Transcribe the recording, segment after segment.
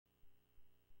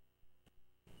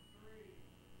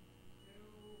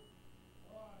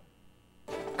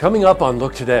Coming up on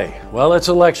Look Today, well, it's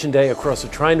election day across the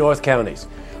Tri-North counties.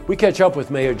 We catch up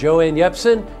with Mayor Joanne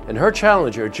Yepsen and her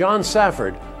challenger, John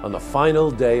Safford, on the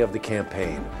final day of the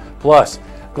campaign. Plus,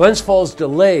 Glens Falls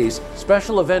delays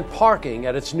special event parking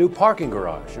at its new parking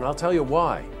garage, and I'll tell you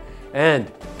why.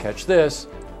 And, catch this,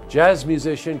 jazz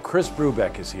musician Chris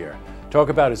Brubeck is here. Talk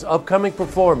about his upcoming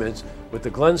performance with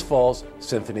the Glens Falls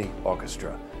Symphony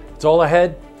Orchestra. It's all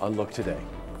ahead on Look Today.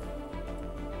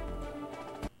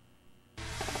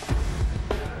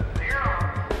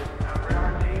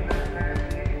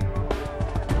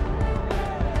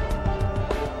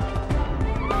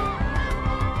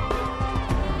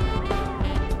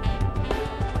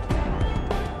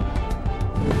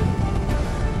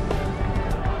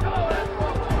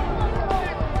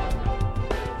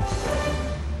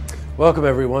 Welcome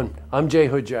everyone, I'm Jay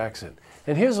Hood Jackson,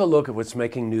 and here's a look at what's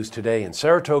making news today in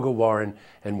Saratoga, Warren,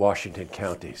 and Washington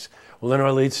counties. Well, in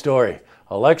our lead story,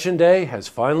 Election Day has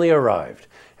finally arrived,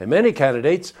 and many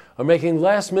candidates are making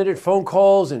last-minute phone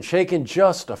calls and shaking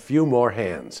just a few more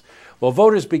hands. Well,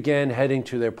 voters began heading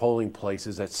to their polling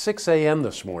places at 6 a.m.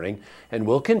 this morning and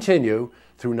will continue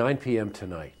through 9 p.m.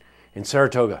 tonight. In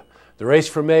Saratoga, the race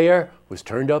for mayor was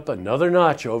turned up another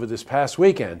notch over this past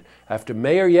weekend after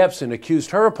Mayor Yepsen accused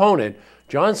her opponent,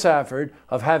 John Safford,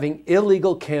 of having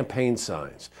illegal campaign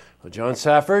signs. Well, John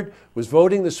Safford was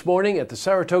voting this morning at the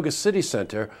Saratoga City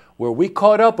Center, where we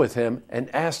caught up with him and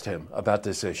asked him about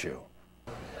this issue.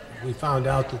 We found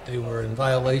out that they were in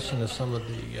violation of some of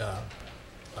the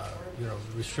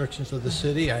restrictions of the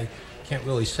city. I can't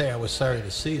really say I was sorry to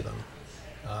see them.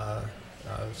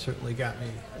 Certainly got me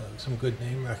some good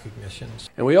name recognitions.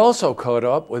 And we also caught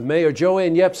up with Mayor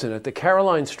Joanne Yepsen at the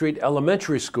Caroline Street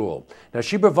Elementary School. Now,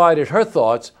 she provided her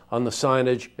thoughts on the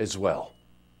signage as well.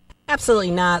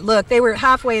 Absolutely not. Look, they were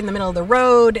halfway in the middle of the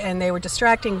road and they were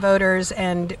distracting voters,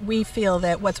 and we feel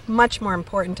that what's much more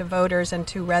important to voters and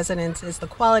to residents is the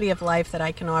quality of life that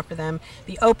I can offer them,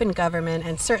 the open government,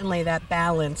 and certainly that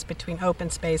balance between open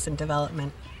space and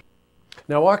development.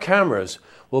 Now, our cameras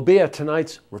will be at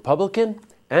tonight's Republican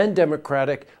and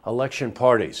Democratic election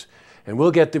parties, and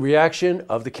we'll get the reaction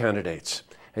of the candidates.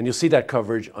 And you'll see that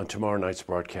coverage on tomorrow night's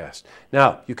broadcast.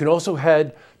 Now, you can also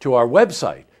head to our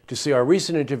website to see our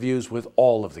recent interviews with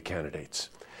all of the candidates.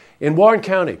 In Warren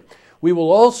County, we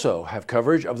will also have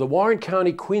coverage of the Warren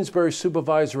County Queensbury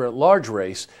Supervisor at Large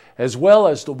race, as well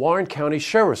as the Warren County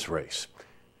Sheriff's race.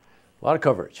 A lot of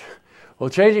coverage. Well,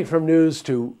 changing from news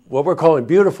to what we're calling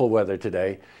beautiful weather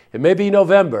today, it may be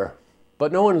November,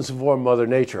 but no one has informed Mother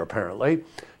Nature, apparently.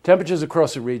 Temperatures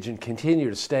across the region continue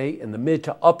to stay in the mid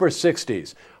to upper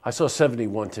 60s. I saw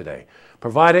 71 today,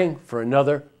 providing for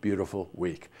another beautiful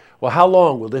week. Well, how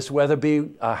long will this weather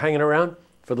be hanging around?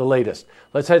 For the latest,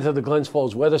 let's head to the Glens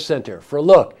Falls Weather Center for a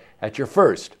look at your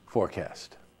first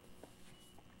forecast.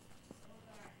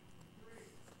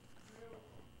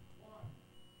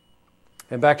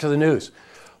 And back to the news.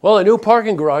 Well, a new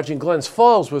parking garage in Glens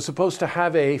Falls was supposed to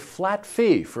have a flat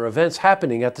fee for events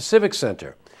happening at the Civic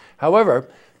Center. However,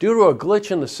 due to a glitch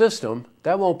in the system,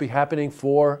 that won't be happening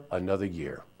for another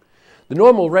year. The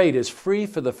normal rate is free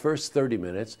for the first 30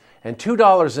 minutes and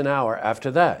 $2 an hour after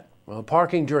that. Well,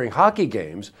 parking during hockey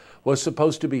games was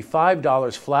supposed to be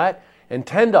 $5 flat and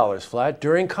 $10 flat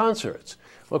during concerts.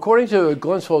 Well, according to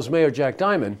Glens Falls Mayor Jack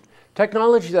Diamond,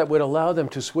 technology that would allow them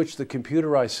to switch the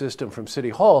computerized system from City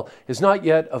Hall is not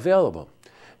yet available.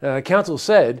 Council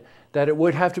said that it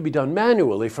would have to be done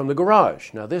manually from the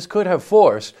garage. Now, this could have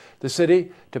forced the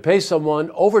city to pay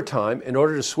someone overtime in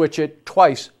order to switch it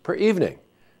twice per evening.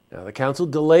 Now, the council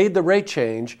delayed the rate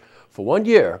change for 1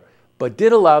 year, but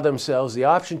did allow themselves the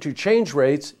option to change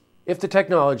rates if the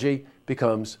technology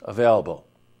becomes available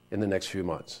in the next few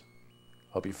months.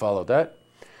 Hope you followed that.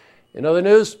 In other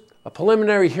news, a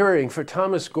preliminary hearing for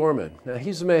Thomas Gorman, now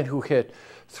he's the man who hit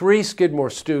 3 Skidmore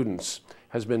students,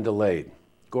 has been delayed.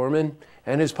 Gorman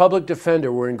and his public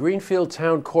defender were in Greenfield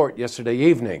Town Court yesterday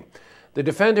evening. The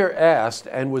defender asked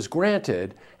and was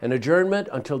granted an adjournment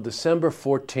until December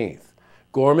 14th.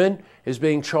 Gorman is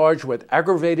being charged with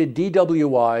aggravated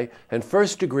DWI and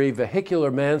first-degree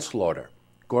vehicular manslaughter.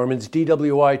 Gorman's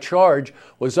DWI charge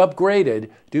was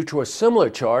upgraded due to a similar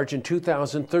charge in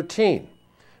 2013.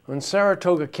 And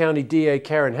Saratoga County DA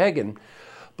Karen Hagan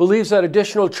believes that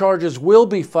additional charges will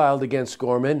be filed against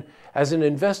Gorman as an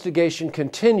investigation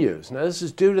continues. Now, this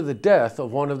is due to the death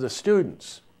of one of the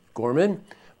students. Gorman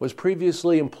was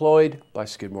previously employed by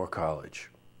Skidmore College.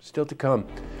 Still to come,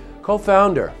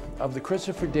 co-founder of the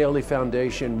Christopher Daly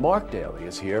Foundation, Mark Daly,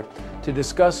 is here to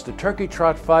discuss the Turkey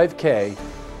Trot 5K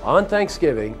on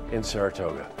Thanksgiving in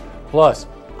Saratoga. Plus,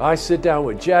 I sit down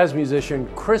with jazz musician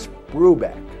Chris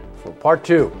Brubeck for part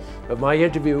 2 of my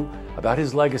interview about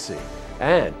his legacy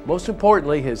and, most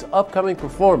importantly, his upcoming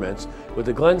performance with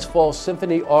the Glens Falls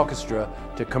Symphony Orchestra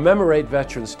to commemorate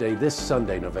Veterans Day this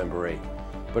Sunday, November 8th.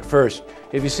 But first,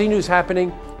 if you see news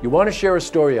happening, you want to share a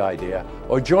story idea,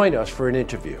 or join us for an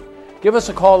interview, give us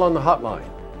a call on the hotline.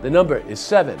 The number is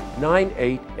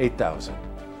 798-8000.